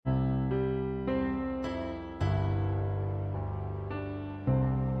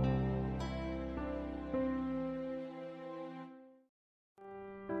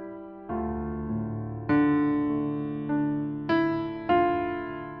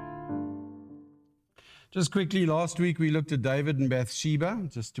Just quickly, last week we looked at David and Bathsheba,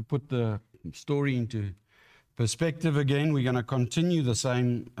 just to put the story into perspective again. We're going to continue the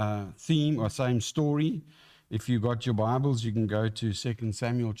same theme or same story. If you got your Bibles, you can go to 2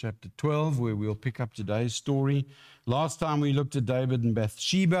 Samuel chapter 12, where we'll pick up today's story. Last time we looked at David and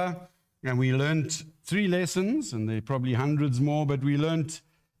Bathsheba, and we learned 3 lessons, and there are probably hundreds more, but we learned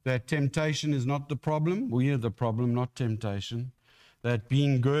that temptation is not the problem. We are the problem, not temptation. That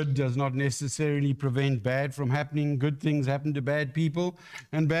being good does not necessarily prevent bad from happening. Good things happen to bad people,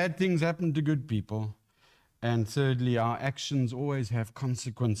 and bad things happen to good people. And thirdly, our actions always have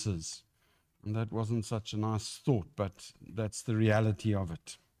consequences. And that wasn't such a nice thought, but that's the reality of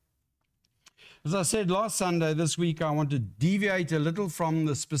it. As I said last Sunday, this week I want to deviate a little from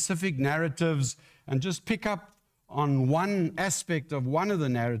the specific narratives and just pick up on one aspect of one of the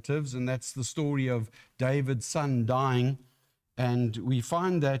narratives, and that's the story of David's son dying. And we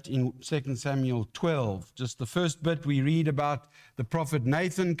find that in 2 Samuel 12. Just the first bit, we read about the prophet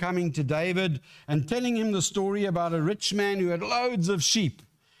Nathan coming to David and telling him the story about a rich man who had loads of sheep,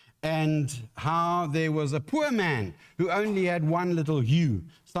 and how there was a poor man who only had one little ewe,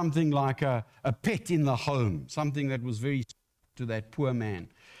 something like a pet in the home, something that was very to that poor man.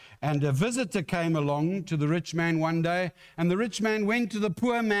 And a visitor came along to the rich man one day, and the rich man went to the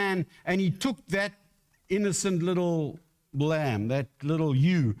poor man, and he took that innocent little lamb, that little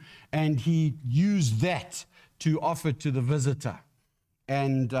ewe, and he used that to offer to the visitor.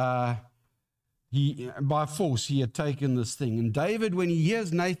 And he, by force, he had taken this thing. And David, when he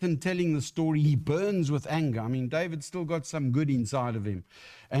hears Nathan telling the story, he burns with anger. I mean, David's still got some good inside of him.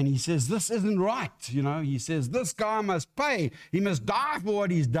 And he says, this isn't right. He says, this guy must pay. He must die for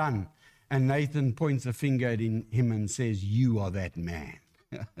what he's done. And Nathan points a finger at him and says, you are that man.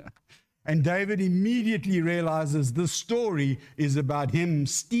 And David immediately realizes the story is about him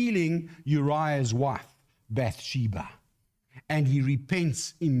stealing Uriah's wife, Bathsheba. And he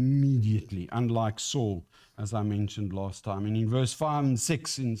repents immediately, unlike Saul, as I mentioned last time. And in verse 5 and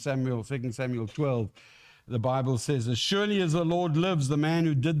 6 in 2 Samuel 12, the Bible says, as surely as the Lord lives, the man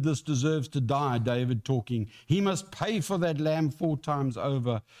who did this deserves to die, David talking. He must pay for that lamb 4 times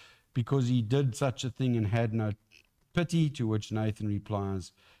over because he did such a thing and had no pity, to which Nathan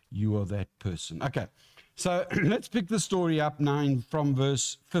replies, you are that person. Okay, so let's pick the story up now from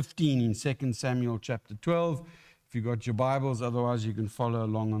verse 15 in 2 Samuel chapter 12. If you've got your Bibles, otherwise you can follow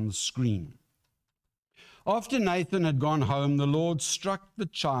along on the screen. After Nathan had gone home, the Lord struck the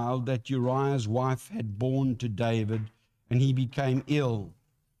child that Uriah's wife had borne to David, and he became ill.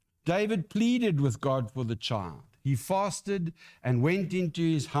 David pleaded with God for the child. He fasted and went into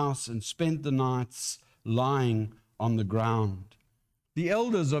his house and spent the nights lying on the ground. The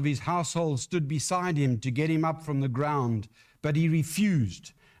elders of his household stood beside him to get him up from the ground, but he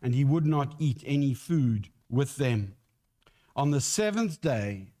refused, and he would not eat any food with them. On the 7th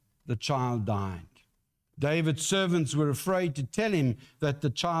day, the child died. David's servants were afraid to tell him that the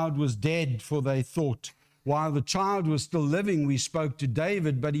child was dead, for they thought, while the child was still living, we spoke to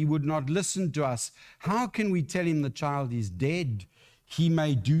David, but he would not listen to us. How can we tell him the child is dead? He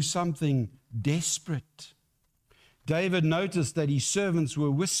may do something desperate. David noticed that his servants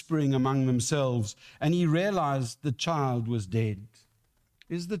were whispering among themselves, and he realized the child was dead.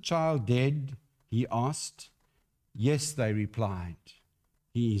 Is the child dead? He asked. Yes, they replied.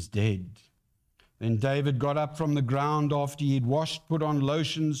 He is dead. Then David got up from the ground after he had washed, put on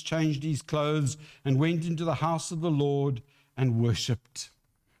lotions, changed his clothes, and went into the house of the Lord and worshipped.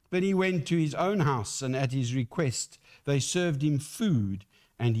 Then he went to his own house, and at his request they served him food,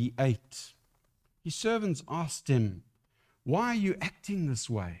 and he ate. His servants asked him, why are you acting this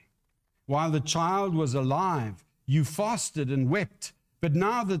way? While the child was alive, you fasted and wept, but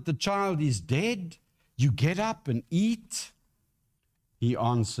now that the child is dead, you get up and eat? He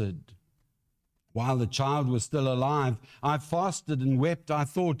answered, while the child was still alive, I fasted and wept. I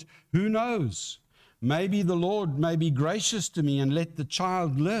thought, who knows? Maybe the Lord may be gracious to me and let the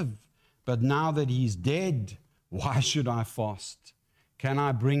child live. But now that he's dead, why should I fast? Can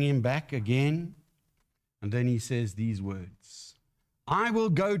I bring him back again? And then he says these words, I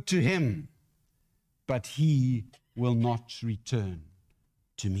will go to him, but he will not return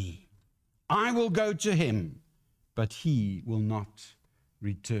to me. I will go to him, but he will not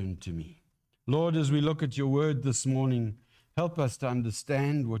return to me. Lord, as we look at your word this morning, help us to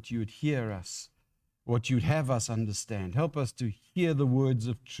understand what you would hear us, what you'd have us understand. Help us to hear the words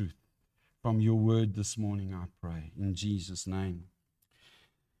of truth from your word this morning, I pray, in Jesus' name.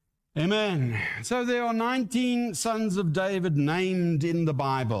 Amen. So there are 19 sons of David named in the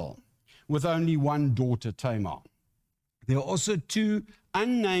Bible, with only one daughter, Tamar. There are also 2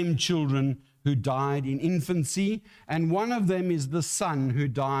 unnamed children who died in infancy, and one of them is the son who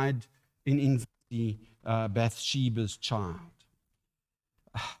died in infancy, Bathsheba's child.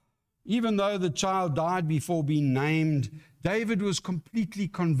 Even though the child died before being named, David was completely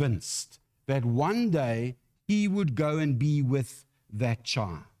convinced that one day he would go and be with that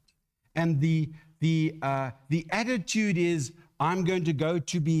child. And the attitude is, I'm going to go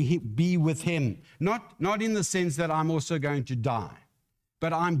to be with him. Not in the sense that I'm also going to die,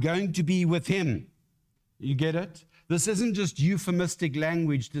 but I'm going to be with him. You get it? This isn't just euphemistic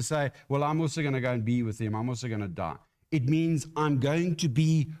language to say, well, I'm also going to go and be with him. I'm also going to die. It means I'm going to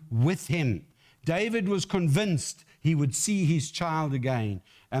be with him. David was convinced he would see his child again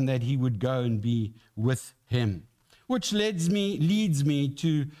and that he would go and be with him. Which leads me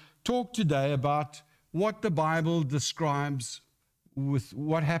to talk today about what the Bible describes with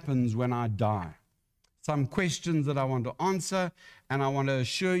what happens when I die. Some questions that I want to answer, and I want to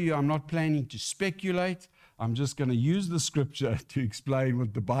assure you I'm not planning to speculate. I'm just going to use the scripture to explain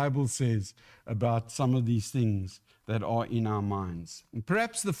what the Bible says about some of these things that are in our minds. And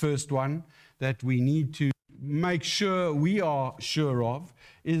perhaps the first one that we need to make sure we are sure of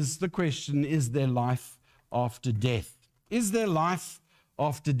is the question, is there life after death? Is there life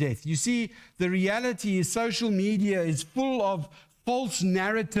after death? You see, the reality is social media is full of false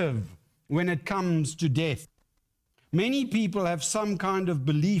narrative when it comes to death. Many people have some kind of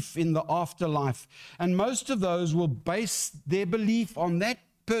belief in the afterlife, and most of those will base their belief on that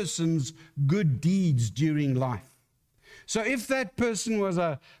person's good deeds during life. So if that person was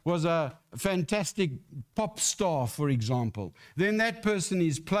a fantastic pop star, for example, then that person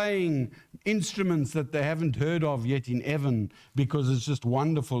is playing instruments that they haven't heard of yet in heaven because it's just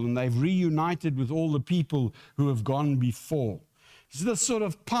wonderful, and they've reunited with all the people who have gone before. It's this sort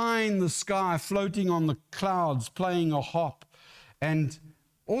of pie in the sky floating on the clouds, playing a harp. And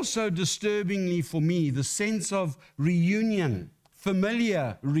also disturbingly for me, the sense of reunion,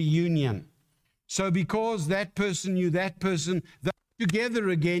 familiar reunion. So because that person knew that person, they're together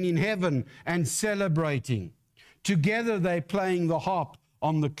again in heaven and celebrating. Together they're playing the harp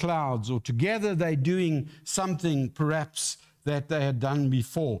on the clouds, or together they're doing something perhaps that they had done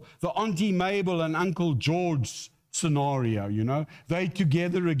before. The Auntie Mabel and Uncle George scenario, you know, they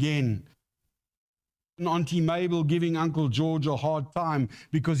together again. And Auntie Mabel giving Uncle George a hard time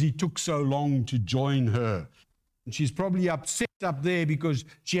because he took so long to join her. And she's probably upset up there because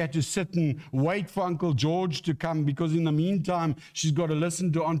she had to sit and wait for Uncle George to come, because in the meantime, she's got to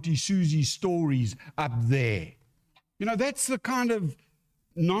listen to Auntie Susie's stories up there. You know, that's the kind of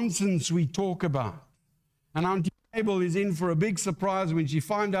nonsense we talk about. And Auntie Mabel is in for a big surprise when she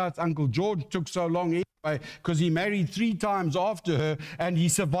finds out Uncle George took so long anyway because he married 3 times after her and he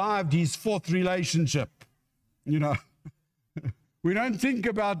survived his 4th relationship. You know, we don't think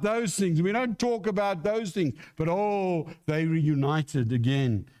about those things. We don't talk about those things. But oh, they reunited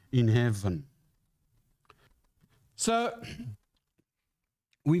again in heaven. So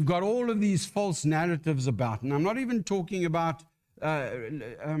we've got all of these false narratives about, and I'm not even talking about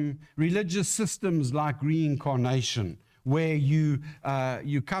religious systems like reincarnation, where you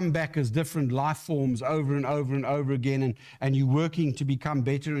come back as different life forms over and over and over again, and you're working to become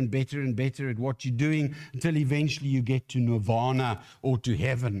better and better and better at what you're doing until eventually you get to nirvana or to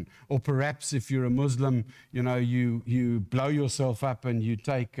heaven. Or perhaps if you're a Muslim, you know, you blow yourself up and you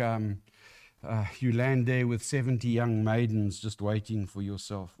take you land there with 70 young maidens just waiting for you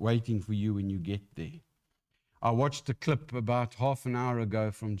when you get there. I watched a clip about half an hour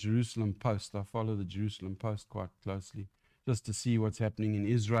ago from Jerusalem Post. I follow the Jerusalem Post quite closely just to see what's happening in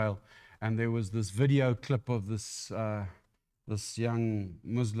Israel. And there was this video clip of this young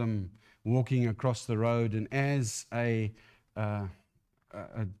Muslim walking across the road, and as one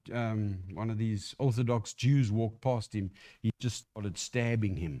of these Orthodox Jews walked past him, he just started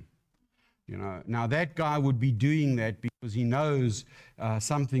stabbing him. You know, now that guy would be doing that because he knows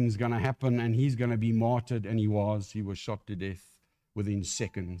something's going to happen and he's going to be martyred, and he was shot to death within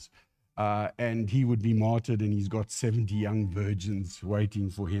seconds. And he would be martyred, and he's got 70 young virgins waiting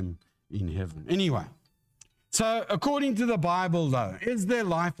for him in heaven. Anyway, so according to the Bible, though, is there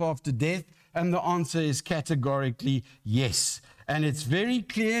life after death? And the answer is categorically yes. And it's very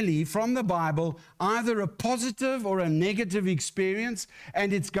clearly from the Bible either a positive or a negative experience,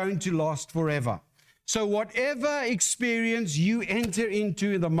 and it's going to last forever. So whatever experience you enter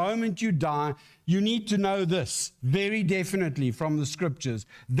into the moment you die, you need to know this very definitely from the scriptures.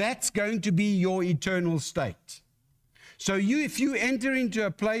 That's going to be your eternal state. So if you enter into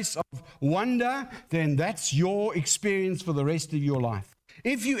a place of wonder, then that's your experience for the rest of your life.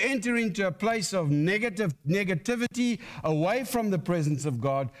 if you enter into a place of negativity, away from the presence of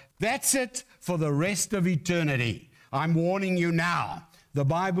God, that's it for the rest of eternity. I'm warning you now. The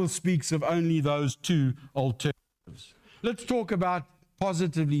Bible speaks of only those two alternatives. Let's talk about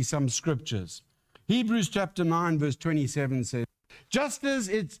positively some scriptures. Hebrews chapter 9 verse 27 says, just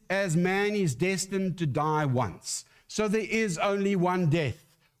as man is destined to die once, so there is only one death.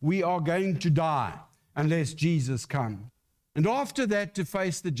 We are going to die unless Jesus comes. And after that, to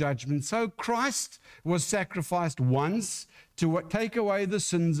face the judgment. So Christ was sacrificed once to take away the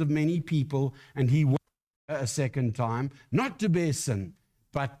sins of many people, and he went a second time, not to bear sin,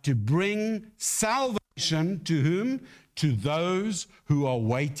 but to bring salvation to whom? To those who are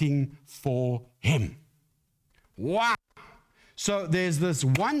waiting for him. Wow! So there's this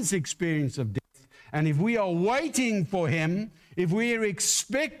once experience of death, and if we are waiting for him, if we are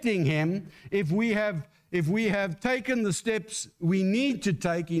expecting him, if we have taken the steps we need to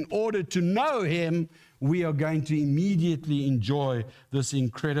take in order to know him, we are going to immediately enjoy this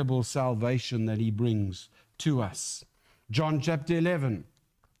incredible salvation that he brings to us. John chapter 11,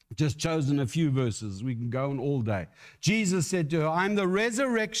 just chosen a few verses. We can go on all day. Jesus said to her, I'm the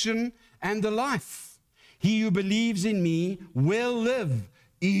resurrection and the life. He who believes in me will live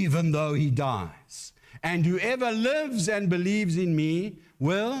even though he dies. And whoever lives and believes in me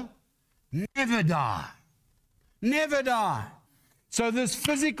will never die. Never die. So this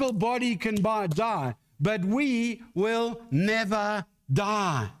physical body can die, but we will never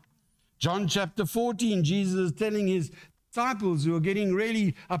die. John chapter 14, Jesus is telling his disciples who are getting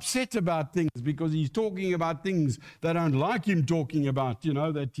really upset about things because he's talking about things they don't like him talking about,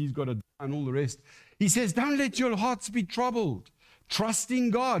 that he's got to die and all the rest. He says, don't let your hearts be troubled. Trust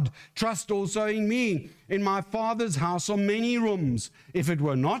in God. Trust also in me. In my Father's house are many rooms. If it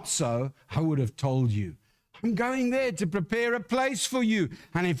were not so, I would have told you. I'm going there to prepare a place for you.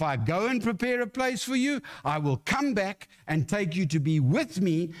 And if I go and prepare a place for you, I will come back and take you to be with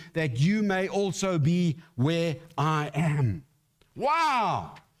me, that you may also be where I am.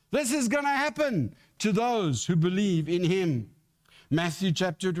 Wow! This is going to happen to those who believe in him. Matthew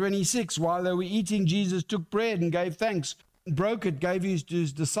chapter 26, while they were eating, Jesus took bread and gave thanks, broke it, gave it to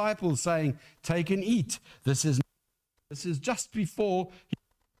his disciples, saying, take and eat. This is just before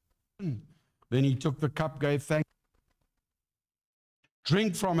then he took the cup, gave thanks.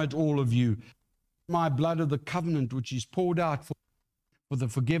 Drink from it, all of you. My blood of the covenant, which is poured out for the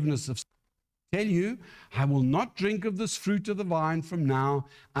forgiveness of sins. I tell you, I will not drink of this fruit of the vine from now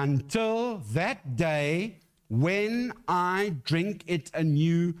until that day when I drink it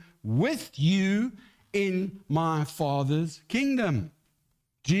anew with you in my Father's kingdom.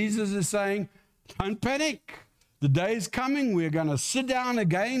 Jesus is saying, don't panic. The day is coming. We're going to sit down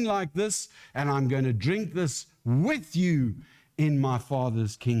again like this, and I'm going to drink this with you in my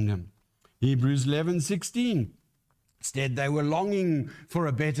Father's kingdom. Hebrews 11:16. Instead, they were longing for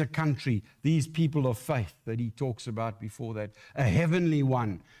a better country, these people of faith that he talks about before that, a heavenly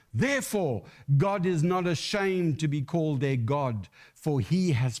one. Therefore, God is not ashamed to be called their God, for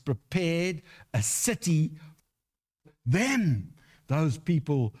he has prepared a city for them, those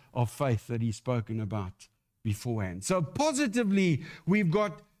people of faith that he's spoken about beforehand. So positively, we've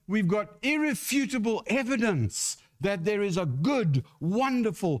got irrefutable evidence that there is a good,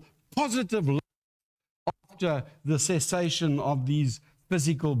 wonderful, positive life after the cessation of these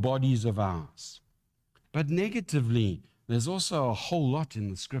physical bodies of ours. But negatively, there's also a whole lot in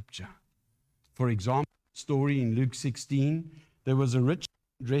the scripture. For example, story in Luke 16, there was a rich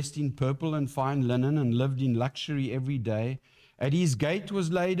man dressed in purple and fine linen and lived in luxury every day. At his gate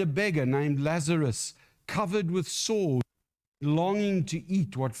was laid a beggar named Lazarus, covered with sores, longing to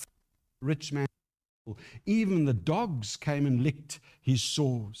eat what the rich man had. Even the dogs came and licked his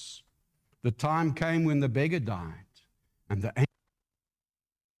sores. The time came when the beggar died, and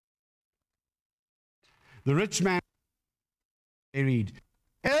the rich man buried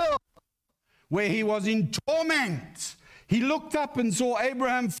hell, where he was in torment. He looked up and saw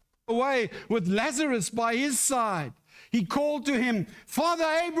Abraham far away with Lazarus by his side. He called to him, Father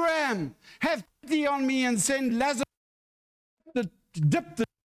Abraham, have pity on me and send Lazarus to dip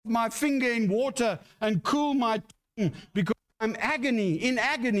my finger in water and cool my tongue, because I'm in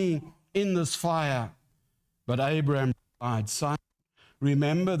agony in this fire. But Abraham replied, Son,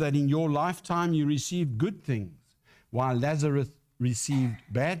 remember that in your lifetime you received good things, while Lazarus received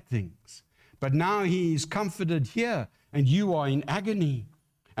bad things. But now he is comforted here, and you are in agony.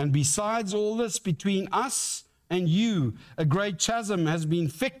 And besides all this, between us and you, a great chasm has been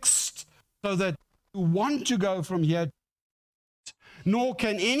fixed, so that you want to go from here, nor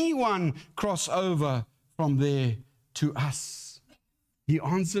can anyone cross over from there to us. He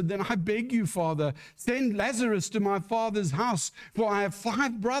answered, then I beg you, Father, send Lazarus to my father's house, for I have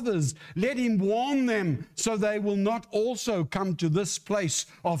 5 brothers. Let him warn them, so they will not also come to this place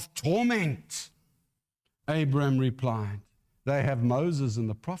of torment. Abraham replied, they have Moses and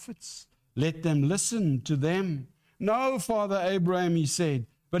the prophets. Let them listen to them. No, Father Abraham, he said,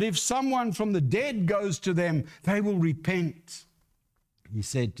 but if someone from the dead goes to them, they will repent. He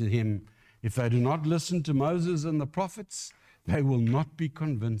said to him, if they do not listen to Moses and the prophets, they will not be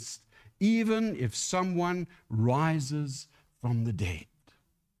convinced, even if someone rises from the dead.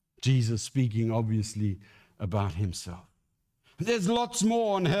 Jesus speaking obviously about himself. There's lots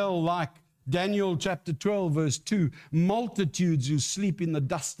more on hell, like Daniel chapter 12, verse 2. Multitudes who sleep in the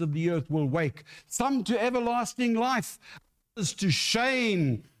dust of the earth will wake, some to everlasting life, others to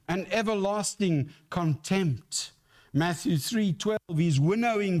shame and everlasting contempt. Matthew 3:12, his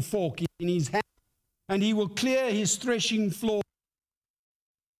winnowing fork in his hand, and he will clear his threshing floor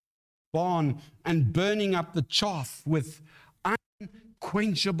barn and burning up the chaff with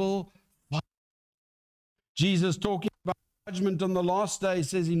unquenchable fire. Jesus talking about judgment on the last day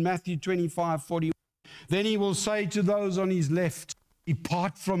says in Matthew 25:41, then he will say to those on his left,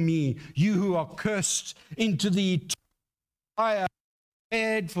 depart from me, you who are cursed, into the eternal fire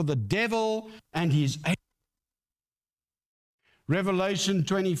prepared for the devil and his angels. Revelation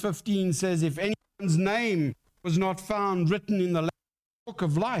 20:15 says, if anyone's name was not found written in the book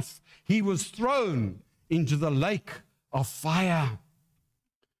of life, he was thrown into the lake of fire.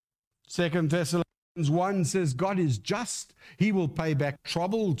 2 Thessalonians 1 says, God is just. He will pay back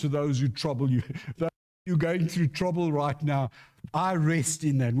trouble to those who trouble you. Though you're going through trouble right now, I rest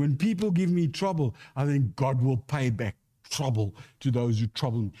in that. When people give me trouble, I think God will pay back trouble to those who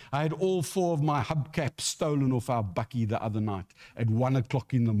trouble me. I had all 4 of my hubcaps stolen off our bucky the other night at 1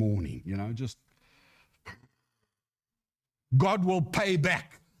 o'clock in the morning. Just God will pay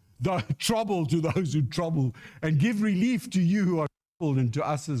back the trouble to those who trouble and give relief to you who are troubled and to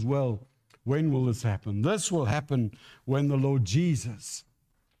us as well. When will this happen? This will happen when the Lord Jesus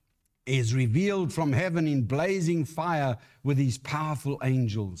is revealed from heaven in blazing fire with his powerful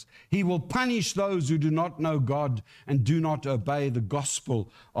angels. He will punish those who do not know God and do not obey the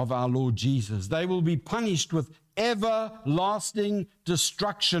gospel of our Lord Jesus. They will be punished with everlasting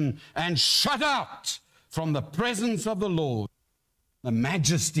destruction and shut out from the presence of the Lord, the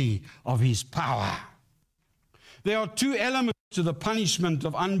majesty of his power. There are 2 elements to the punishment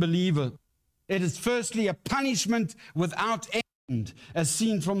of unbelievers. It is firstly a punishment without end, as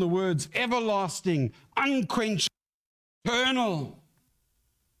seen from the words everlasting, unquenchable, eternal.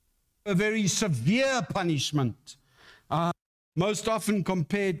 A very severe punishment, most often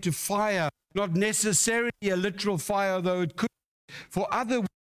compared to fire, not necessarily a literal fire, though it could be, for other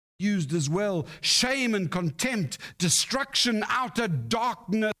used as well. Shame and contempt, destruction, outer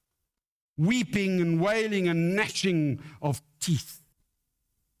darkness, weeping and wailing and gnashing of teeth.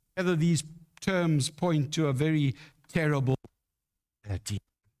 Together these terms point to a very terrible reality.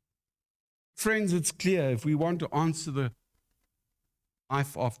 Friends, it's clear if we want to answer the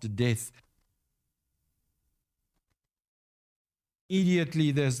life after death, immediately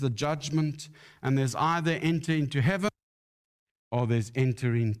there's the judgment, and there's either enter into heaven or there's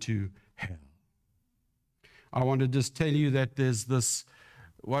enter into hell. I want to just tell you that there's this,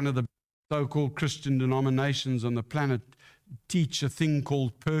 one of the so-called Christian denominations on the planet teach a thing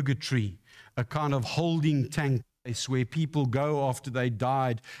called purgatory, a kind of holding tank place where people go after they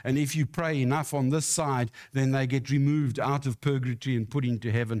died, and if you pray enough on this side, then they get removed out of purgatory and put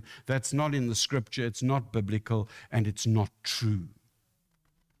into heaven. That's not in the scripture, it's not biblical, and it's not true.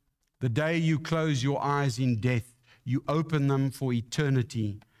 The day you close your eyes in death, you open them for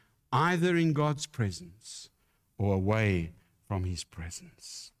eternity, either in God's presence or away from his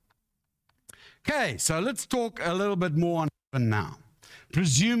presence. Okay, so let's talk a little bit more on heaven now.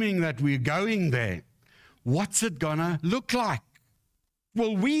 Presuming that we're going there, what's it gonna look like?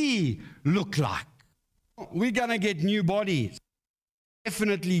 Will we look like? We're gonna get new bodies.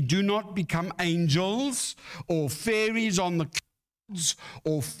 Definitely do not become angels or fairies on the clouds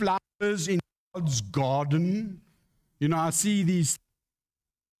or flowers in God's garden. I see these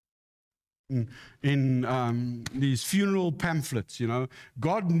in these funeral pamphlets,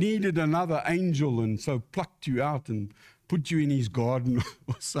 God needed another angel and so plucked you out and put you in his garden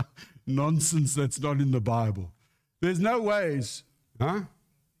or some nonsense that's not in the Bible. There's no ways. Huh?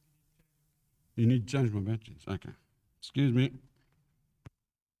 You need to change my batteries. Okay. Excuse me.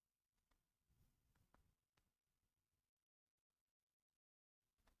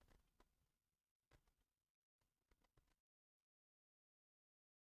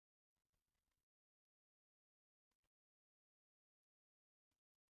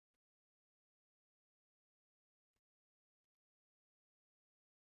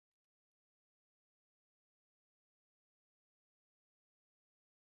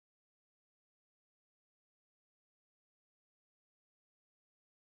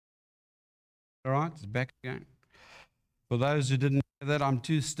 All right, it's back again. For those who didn't know that, I'm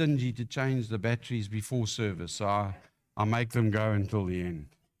too stingy to change the batteries before service, so I make them go until the end.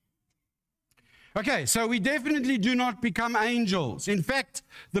 Okay, so we definitely do not become angels. In fact,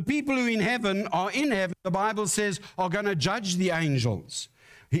 the people who are in heaven, the Bible says, are going to judge the angels.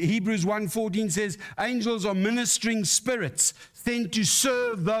 Hebrews 1:14 says, angels are ministering spirits sent to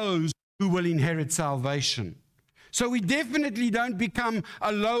serve those who will inherit salvation. So we definitely don't become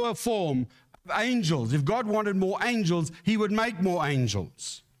a lower form of angels. If God wanted more angels, he would make more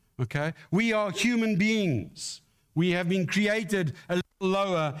angels. Okay? We are human beings. We have been created a little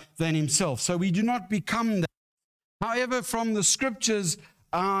lower than himself. So we do not become that. However, from the scriptures,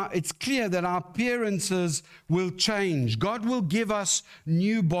 it's clear that our appearances will change. God will give us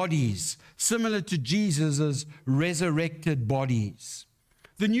new bodies, similar to Jesus' resurrected bodies.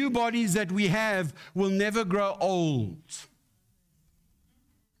 The new bodies that we have will never grow old.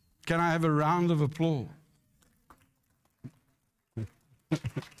 Can I have a round of applause?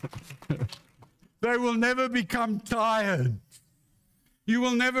 They will never become tired. You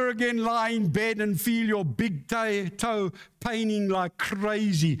will never again lie in bed and feel your big toe paining like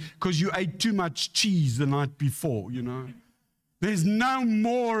crazy because you ate too much cheese the night before, you know. There's no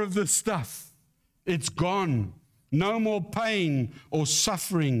more of this stuff. It's gone. No more pain or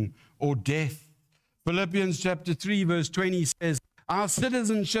suffering or death. Philippians chapter 3 verse 20 says, our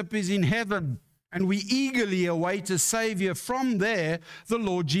citizenship is in heaven, and we eagerly await a Savior from there, the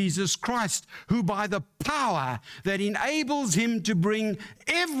Lord Jesus Christ, who by the power that enables him to bring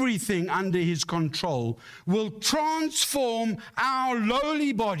everything under his control will transform our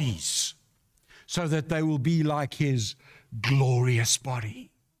lowly bodies so that they will be like his glorious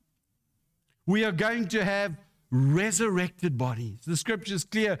body. We are going to have resurrected bodies. The scripture is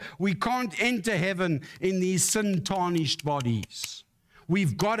clear. We can't enter heaven in these sin-tarnished bodies.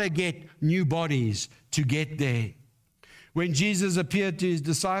 We've got to get new bodies to get there. When Jesus appeared to his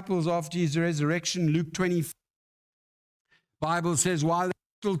disciples after his resurrection, Luke 24, Bible says, while they're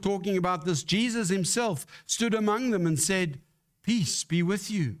still talking about this, Jesus himself stood among them and said, peace be with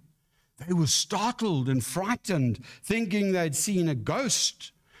you. They were startled and frightened, thinking they'd seen a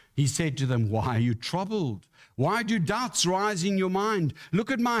ghost. He said to them, why are you troubled? Why do doubts rise in your mind?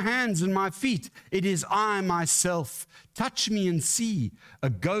 Look at my hands and my feet. It is I myself. Touch me and see. A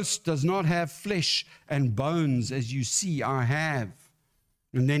ghost does not have flesh and bones as you see I have.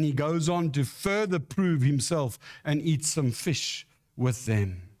 And then he goes on to further prove himself and eat some fish with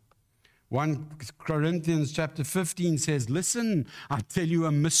them. 1 Corinthians chapter 15 says, listen, I tell you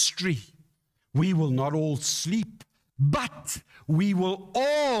a mystery. We will not all sleep, but we will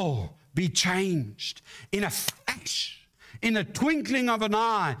all be changed in a flash, in a twinkling of an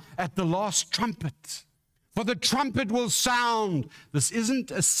eye, at the last trumpet. For the trumpet will sound. This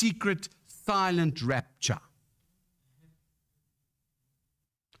isn't a secret, silent rapture.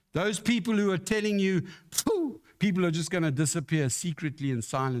 Those people who are telling you, people are just going to disappear secretly and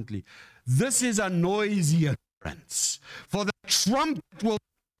silently. This is a noisy occurrence. For the trumpet will,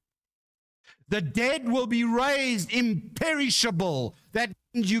 the dead will be raised imperishable. That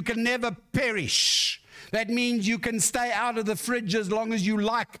means you can never perish. That means you can stay out of the fridge as long as you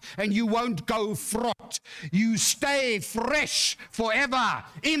like and you won't go frot. You stay fresh forever,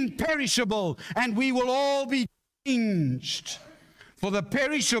 imperishable, and we will all be changed. For the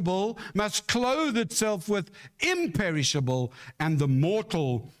perishable must clothe itself with imperishable, and the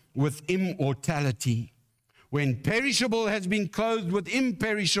mortal with immortality. When perishable has been clothed with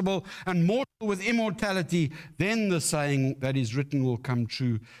imperishable and mortal with immortality, then the saying that is written will come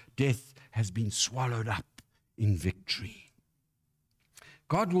true. Death has been swallowed up in victory.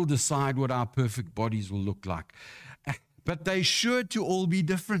 God will decide what our perfect bodies will look like. But they're sure to all be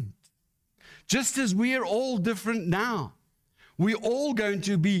different. Just as we are all different now. We're all going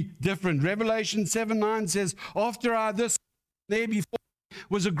to be different. Revelation 7:9 says, after I this there before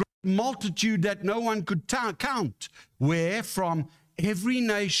was a great multitude that no one could count, where from every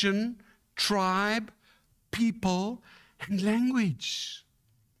nation, tribe, people, and language.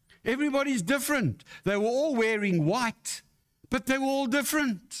 Everybody's different. They were all wearing white, but they were all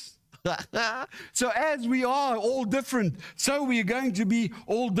different. So as we are all different, so we are going to be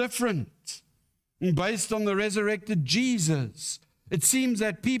all different. And based on the resurrected Jesus, it seems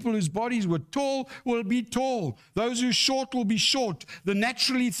that people whose bodies were tall will be tall. Those who are short will be short. The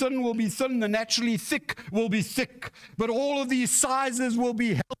naturally thin will be thin. The naturally thick will be thick. But all of these sizes will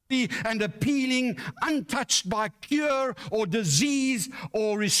be healthy and appealing, untouched by cure or disease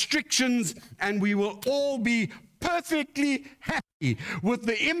or restrictions, and we will all be perfectly happy with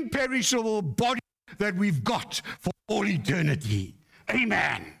the imperishable body that we've got for all eternity.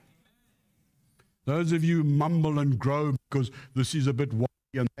 Amen. Those of you who mumble and groan because this is a bit wide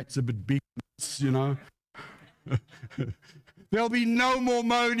and that's a bit big, you know. There'll be no more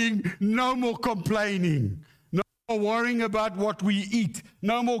moaning, no more complaining, no more worrying about what we eat,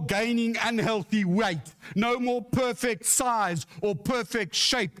 no more gaining unhealthy weight, no more perfect size or perfect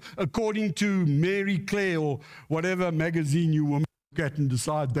shape according to Mary Claire or whatever magazine you will look at and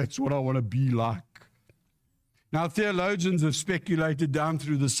decide that's what I want to be like. Now, theologians have speculated down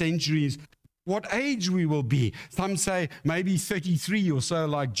through the centuries what age we will be. Some say maybe 33 or so,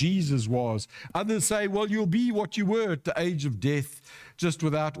 like Jesus was. Others say, well, you'll be what you were at the age of death, just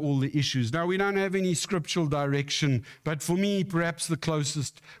without all the issues. Now, we don't have any scriptural direction, but for me, perhaps the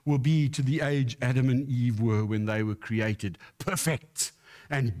closest will be to the age Adam and Eve were when they were created, perfect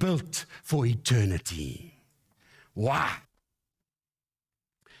and built for eternity. Wow.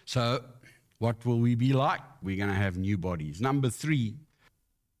 So, what will we be like? We're going to have new bodies. Number 3.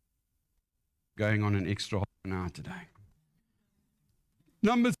 Going on an extra half an hour today.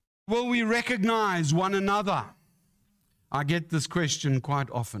 Number 3, will we recognize one another? I get this question quite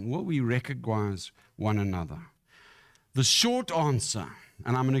often. Will we recognize one another? The short answer,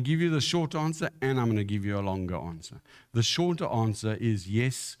 and I'm going to give you the short answer and I'm going to give you a longer answer. The shorter answer is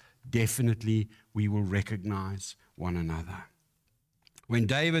yes, definitely we will recognize one another. When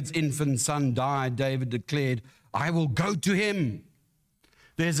David's infant son died, David declared, I will go to him.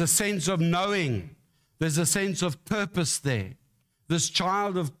 There's a sense of knowing. There's a sense of purpose there. This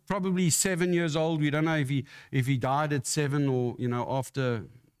child of probably 7 years old, we don't know if he died at 7 or, after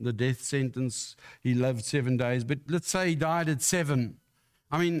the death sentence, he lived 7 days. But let's say he died at 7.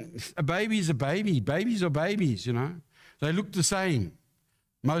 I mean, a baby's a baby. Babies are babies, They look the same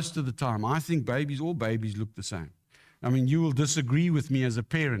most of the time. I think all babies look the same. I mean, you will disagree with me as a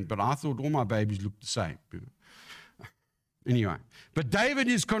parent, but I thought all my babies looked the same. Anyway, but David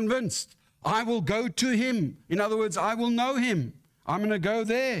is convinced, I will go to him. In other words, I will know him. I'm going to go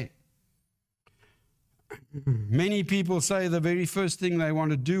there. Many people say the very first thing they want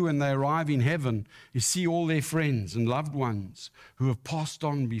to do when they arrive in heaven is see all their friends and loved ones who have passed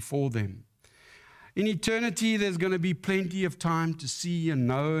on before them. In eternity, there's going to be plenty of time to see and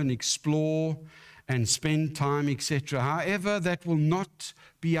know and explore and spend time, etc. However, that will not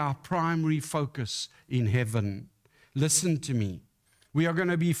be our primary focus in heaven. Listen to me. We are going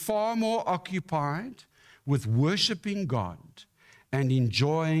to be far more occupied with worshiping God and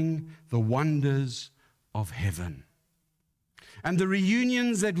enjoying the wonders of heaven. And the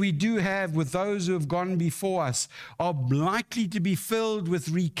reunions that we do have with those who have gone before us are likely to be filled with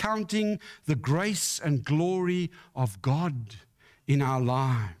recounting the grace and glory of God in our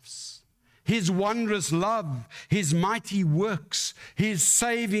lives. His wondrous love, His mighty works, His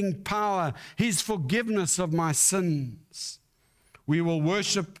saving power, His forgiveness of my sins. We will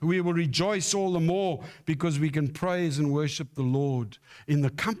worship, we will rejoice all the more because we can praise and worship the Lord in the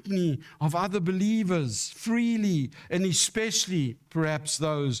company of other believers freely, and especially perhaps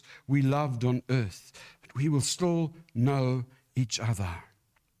those we loved on earth. But we will still know each other.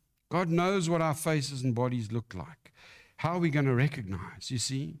 God knows what our faces and bodies look like. How are we going to recognize, you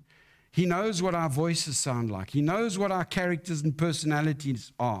see? He knows what our voices sound like. He knows what our characters and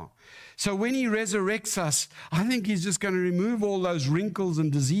personalities are. So when He resurrects us, I think He's just going to remove all those wrinkles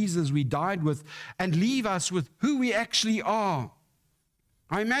and diseases we died with and leave us with who we actually are.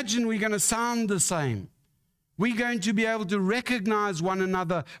 I imagine we're going to sound the same. We're going to be able to recognize one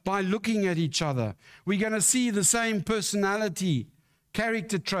another by looking at each other. We're going to see the same personality,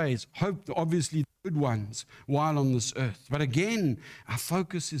 character traits, hope obviously the good ones, while on this earth. But again, our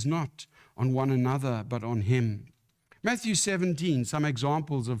focus is not on one another, but on Him. Matthew 17, some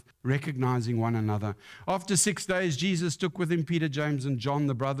examples of recognizing one another. After 6 days, Jesus took with Him Peter, James, and John,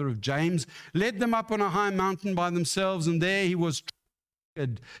 the brother of James, led them up on a high mountain by themselves, and there He was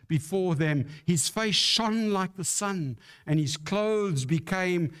before them. His face shone like the sun, and His clothes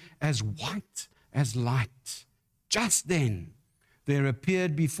became as white as light. Just then, there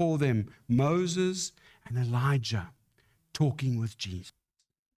appeared before them Moses and Elijah talking with Jesus.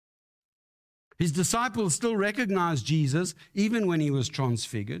 His disciples still recognized Jesus even when He was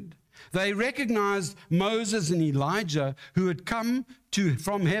transfigured. They recognized Moses and Elijah who had come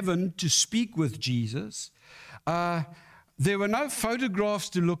from heaven to speak with Jesus. There were no photographs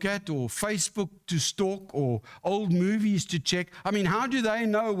to look at or Facebook to stalk or old movies to check. I mean, how do they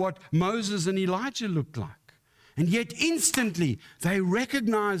know what Moses and Elijah looked like? And yet instantly they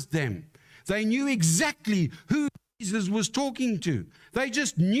recognized them. They knew exactly who Jesus was talking to. They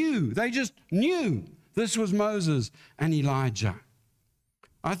just knew this was Moses and Elijah.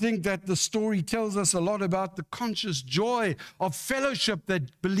 I think that the story tells us a lot about the conscious joy of fellowship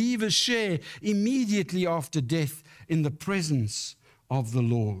that believers share immediately after death in the presence of the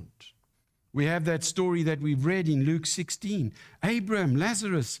Lord. We have that story that we've read in Luke 16. Abraham,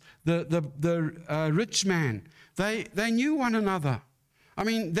 Lazarus, the rich man, they knew one another. I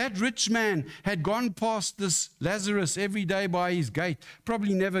mean, that rich man had gone past this Lazarus every day by his gate,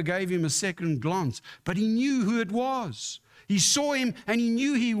 probably never gave him a second glance, but he knew who it was. He saw him and he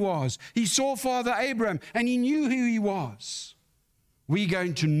knew he was. He saw Father Abraham and he knew who he was. We're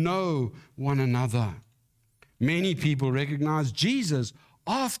going to know one another. Many people recognize Jesus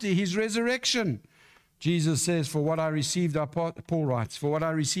after his resurrection. Jesus says, for what I received, Paul writes, for what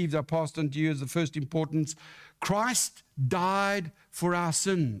I received, I passed on to you as the first importance. Christ died for our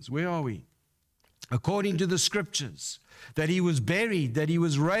sins. Where are we? According to the scriptures, that he was buried, that he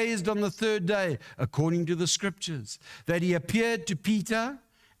was raised on the third day, according to the scriptures, that he appeared to Peter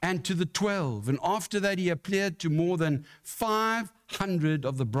and to the 12, and after that he appeared to more than 500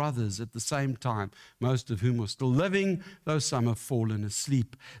 of the brothers at the same time, most of whom are still living, though some have fallen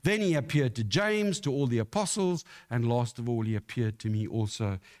asleep. Then he appeared to James, to all the apostles, and last of all he appeared to me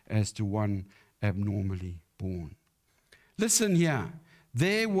also as to one abnormally born. Listen here.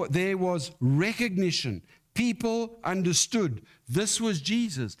 There was recognition. People understood this was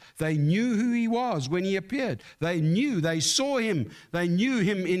Jesus. They knew who he was when he appeared. They saw him. They knew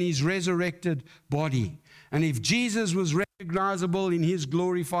him in his resurrected body. And if Jesus was recognizable in his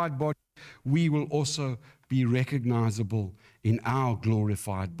glorified body, we will also be recognizable in our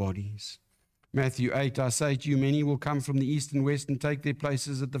glorified bodies. Matthew 8, I say to you, many will come from the east and west and take their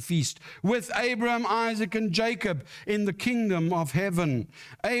places at the feast with Abraham, Isaac, and Jacob in the kingdom of heaven.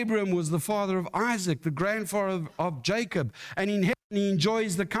 Abraham was the father of Isaac, the grandfather of Jacob, and in heaven he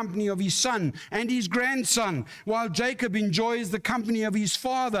enjoys the company of his son and his grandson, while Jacob enjoys the company of his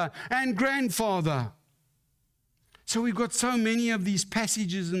father and grandfather. So we've got so many of these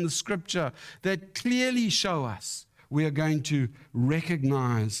passages in the scripture that clearly show us we are going to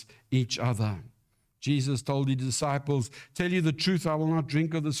recognize each other. Jesus told his disciples, tell you the truth, I will not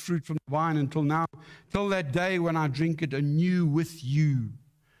drink of this fruit from the vine till that day when I drink it anew with you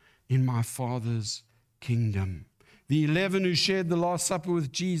in my Father's kingdom. The 11 who shared the Last Supper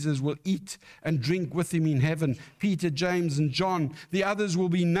with Jesus will eat and drink with him in heaven. Peter, James, and John. The others will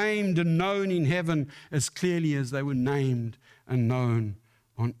be named and known in heaven as clearly as they were named and known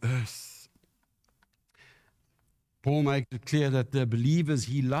on earth. Paul makes it clear that the believers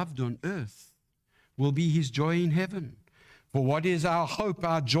he loved on earth will be his joy in heaven. For what is our hope,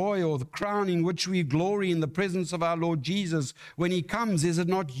 our joy, or the crown in which we glory in the presence of our Lord Jesus when he comes? Is it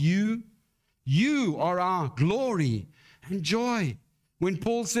not you? You are our glory and joy. When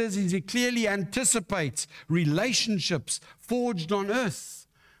Paul says he clearly anticipates relationships forged on earth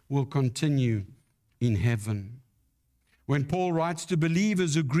will continue in heaven. When Paul writes to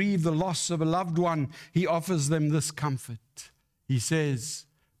believers who grieve the loss of a loved one, he offers them this comfort. He says,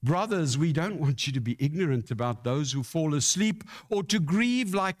 brothers, we don't want you to be ignorant about those who fall asleep or to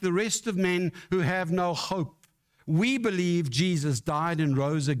grieve like the rest of men who have no hope. We believe Jesus died and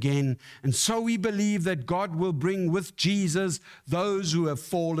rose again, and so we believe that God will bring with Jesus those who have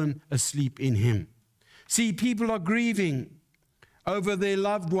fallen asleep in him. See, people are grieving over their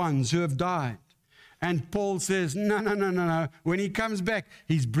loved ones who have died. And Paul says, no. When he comes back,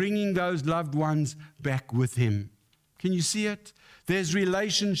 he's bringing those loved ones back with him. Can you see it? There's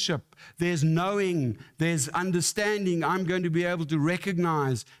relationship, there's knowing, there's understanding. I'm going to be able to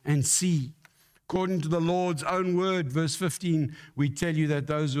recognize and see. According to the Lord's own word, verse 15, we tell you that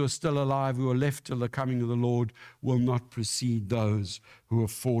those who are still alive, who are left till the coming of the Lord, will not precede those who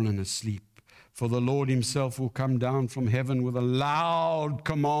have fallen asleep. For the Lord himself will come down from heaven with a loud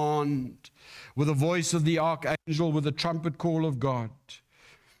command, with the voice of the archangel, with the trumpet call of God.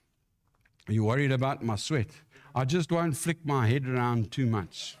 Are you worried about my sweat? I just won't flick my head around too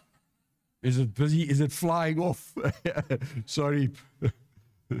much. Is it busy? Is it flying off? Sorry.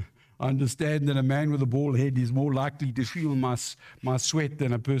 I understand that a man with a bald head is more likely to feel my sweat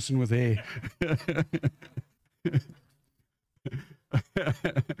than a person with hair.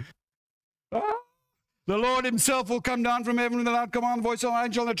 The Lord himself will come down from heaven with a loud command, the voice of an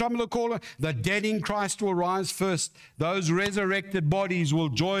angel, and the trumpet will call. The dead in Christ will rise first. Those resurrected bodies will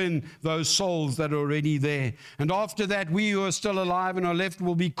join those souls that are already there. And after that, we who are still alive and are left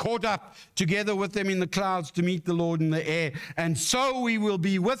will be caught up together with them in the clouds to meet the Lord in the air. And so we will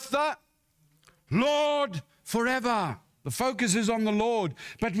be with the Lord forever. The focus is on the Lord,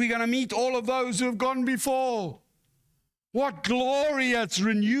 but we're going to meet all of those who have gone before. What glorious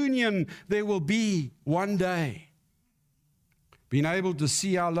reunion there will be one day. Being able to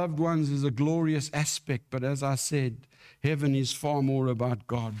see our loved ones is a glorious aspect, but as I said, heaven is far more about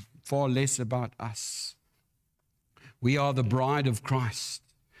God, far less about us. We are the bride of Christ,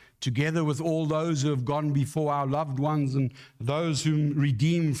 together with all those who have gone before, our loved ones and those whom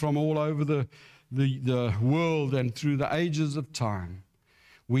redeemed from all over the world and through the ages of time.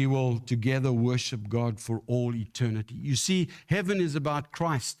 We will together worship God for all eternity. You see, heaven is about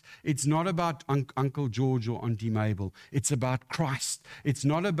Christ. It's not about Uncle George or Auntie Mabel. It's about Christ. It's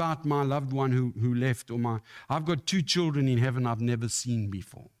not about my loved one who left I've got 2 children in heaven I've never seen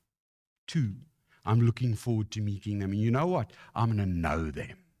before. 2. I'm looking forward to meeting them. And you know what? I'm going to know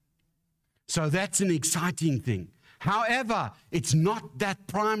them. So that's an exciting thing. However, it's not that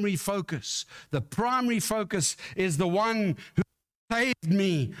primary focus. The primary focus is the one who saved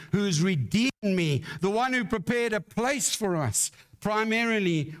me, who's redeemed me, the one who prepared a place for us.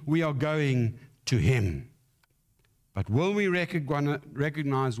 Primarily, we are going to him. But will we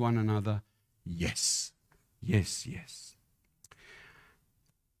recognize one another? Yes. Yes, yes.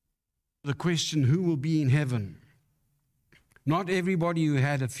 The question, who will be in heaven? Not everybody who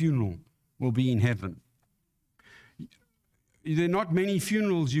had a funeral will be in heaven. There are not many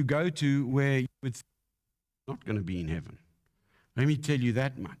funerals you go to where you would think you're not going to be in heaven. Let me tell you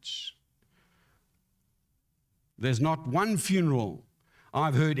that much. There's not one funeral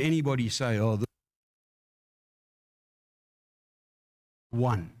I've heard anybody say, oh, this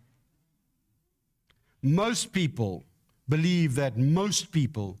one. Most people believe that most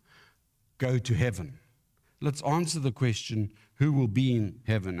people go to heaven. Let's answer the question, who will be in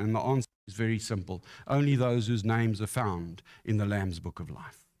heaven? And the answer is very simple. Only those whose names are found in the Lamb's Book of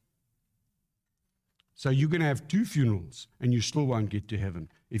Life. So you're going to have 2 funerals and you still won't get to heaven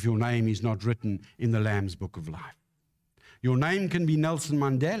if your name is not written in the Lamb's Book of Life. Your name can be Nelson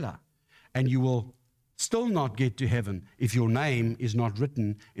Mandela and you will still not get to heaven if your name is not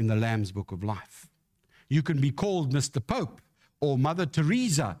written in the Lamb's Book of Life. You can be called Mr. Pope or Mother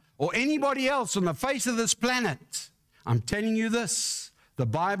Teresa or anybody else on the face of this planet. I'm telling you this, the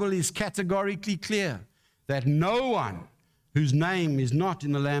Bible is categorically clear that no one whose name is not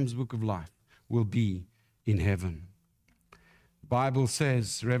in the Lamb's Book of Life will be in heaven. The Bible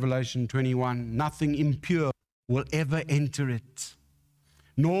says, Revelation 21, nothing impure will ever enter it,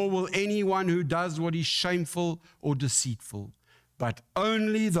 nor will anyone who does what is shameful or deceitful, but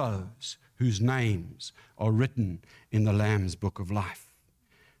only those whose names are written in the Lamb's Book of Life.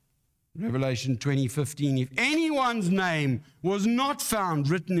 Revelation 20:15, if anyone's name was not found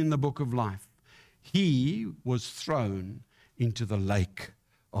written in the Book of Life, he was thrown into the lake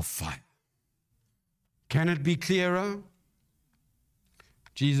of fire. Can it be clearer?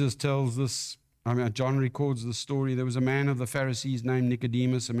 Jesus tells this, John records the story. There was a man of the Pharisees named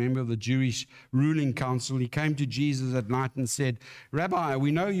Nicodemus, a member of the Jewish ruling council. He came to Jesus at night and said, Rabbi,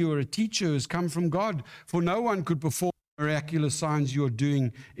 we know you are a teacher who has come from God, for no one could perform miraculous signs you are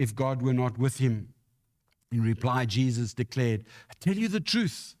doing if God were not with him. In reply, Jesus declared, I tell you the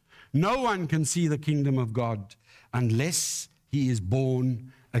truth, no one can see the kingdom of God unless he is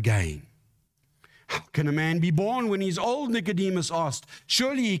born again. How can a man be born when he's old? Nicodemus asked.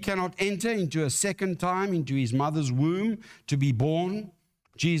 Surely he cannot enter into a second time into his mother's womb to be born.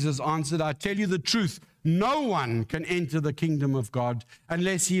 Jesus answered, I tell you the truth, no one can enter the kingdom of God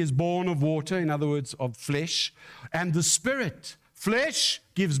unless he is born of water, in other words, of flesh, and the Spirit. Flesh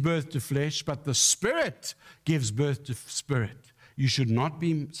gives birth to flesh, but the Spirit gives birth to spirit. You should not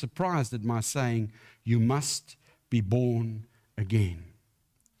be surprised at my saying, you must be born again.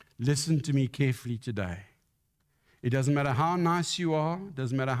 Listen to me carefully today. It doesn't matter how nice you are, it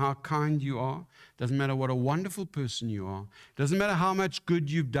doesn't matter how kind you are, it doesn't matter what a wonderful person you are, it doesn't matter how much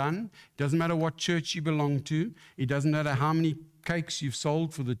good you've done, it doesn't matter what church you belong to, it doesn't matter how many cakes you've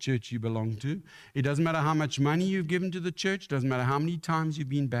sold for the church you belong to, it doesn't matter how much money you've given to the church, it doesn't matter how many times you've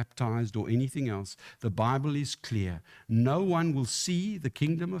been baptized or anything else. The Bible is clear. No one will see the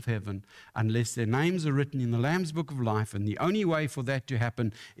kingdom of heaven unless their names are written in the Lamb's Book of Life, and the only way for that to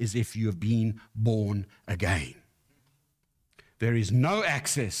happen is if you have been born again. There is no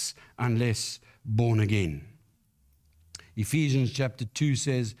access unless born again. Ephesians chapter 2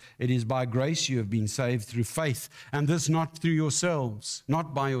 says, it is by grace you have been saved through faith, and this not through yourselves,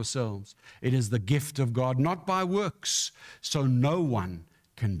 not by yourselves. It is the gift of God, not by works, so no one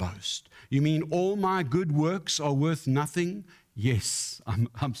can boast. You mean all my good works are worth nothing? Yes,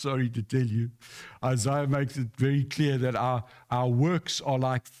 I'm sorry to tell you. Isaiah makes it very clear that our works are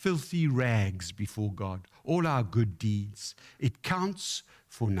like filthy rags before God. All our good deeds. It counts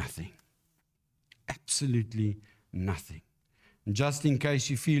for nothing. Absolutely nothing. Just in case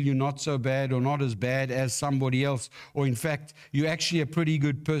you feel you're not so bad or not as bad as somebody else, or in fact, you're actually a pretty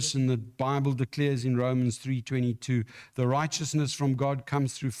good person, the Bible declares in Romans 3:22, the righteousness from God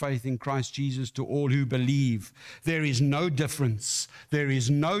comes through faith in Christ Jesus to all who believe. There is no difference. There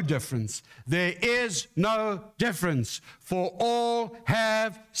is no difference. There is no difference. For all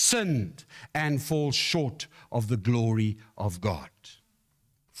have sinned and fall short of the glory of God.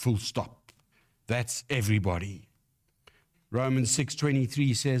 Full stop. That's everybody. Romans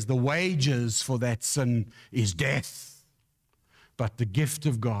 6:23 says, the wages for that sin is death, but the gift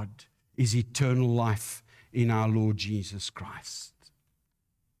of God is eternal life in our Lord Jesus Christ.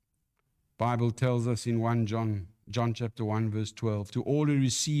 Bible tells us in John chapter 1, verse 12, to all who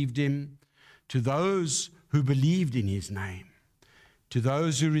received him, to those who believed in his name, to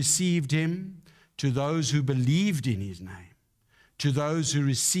those who received him, to those who believed in his name, to those who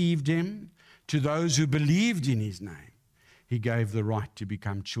received him, to those who believed in his name, he gave the right to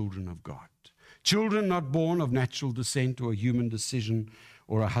become children of God. Children not born of natural descent or a human decision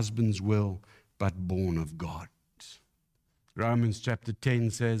or a husband's will, but born of God. Romans chapter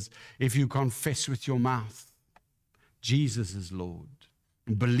 10 says, if you confess with your mouth Jesus is Lord,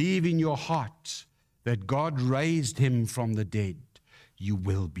 and believe in your heart that God raised him from the dead, you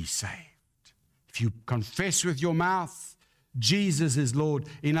will be saved. If you confess with your mouth Jesus is Lord.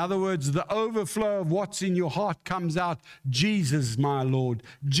 In other words, the overflow of what's in your heart comes out. Jesus, my Lord.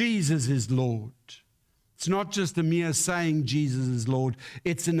 Jesus is Lord. It's not just a mere saying Jesus is Lord.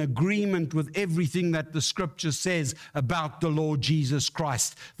 It's an agreement with everything that the Scripture says about the Lord Jesus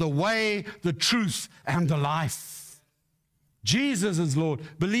Christ. The way, the truth, and the life. Jesus is Lord.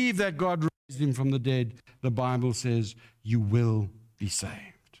 Believe that God raised him from the dead. The Bible says you will be saved.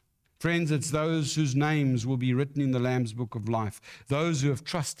 Friends, it's those whose names will be written in the Lamb's Book of Life, those who have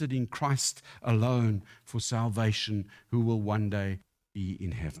trusted in Christ alone for salvation, who will one day be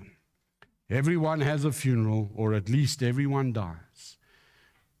in heaven. Everyone has a funeral, or at least everyone dies.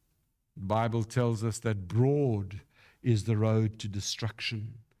 The Bible tells us that broad is the road to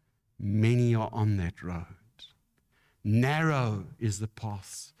destruction. Many are on that road. Narrow is the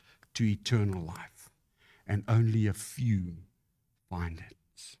path to eternal life, and only a few find it.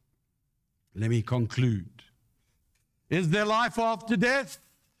 Let me conclude. Is there life after death?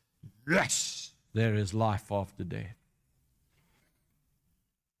 Yes, there is life after death.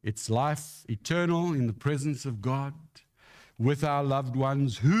 It's life eternal in the presence of God with our loved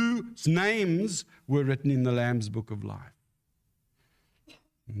ones whose names were written in the Lamb's Book of Life.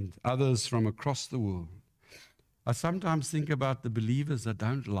 And others from across the world. I sometimes think about the believers I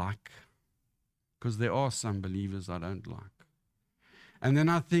don't like, because there are some believers I don't like. And then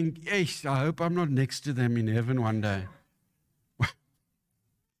I think, I hope I'm not next to them in heaven one day.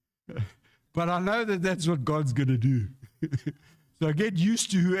 But I know that that's what God's going to do. So get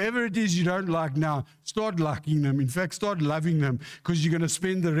used to whoever it is you don't like now. Start liking them. In fact, start loving them, because you're going to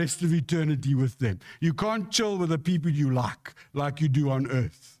spend the rest of eternity with them. You can't chill with the people you like you do on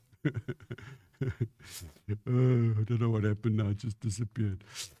earth. I don't know what happened now. It just disappeared.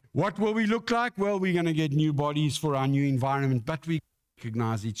 What will we look like? Well, we're going to get new bodies for our new environment, but we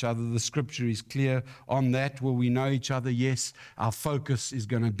recognize each other. The Scripture is clear on that. Will we know each other? Yes. Our focus is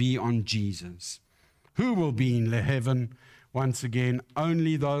going to be on Jesus. Who will be in heaven? Once again,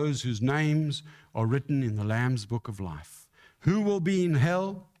 only those whose names are written in the Lamb's Book of Life. Who will be in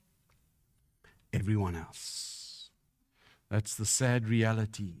hell? Everyone else. That's the sad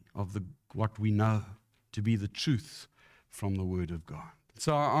reality of what we know to be the truth from the Word of God.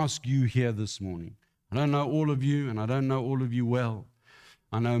 So I ask you here this morning. I don't know all of you, and I don't know all of you well.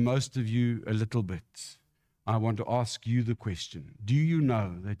 I know most of you a little bit. I want to ask you the question. Do you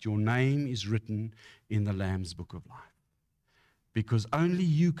know that your name is written in the Lamb's Book of Life? Because only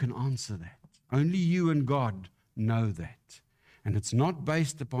you can answer that. Only you and God know that. And it's not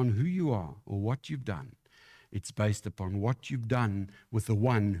based upon who you are or what you've done. It's based upon what you've done with the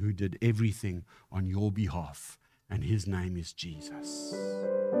one who did everything on your behalf. And his name is Jesus.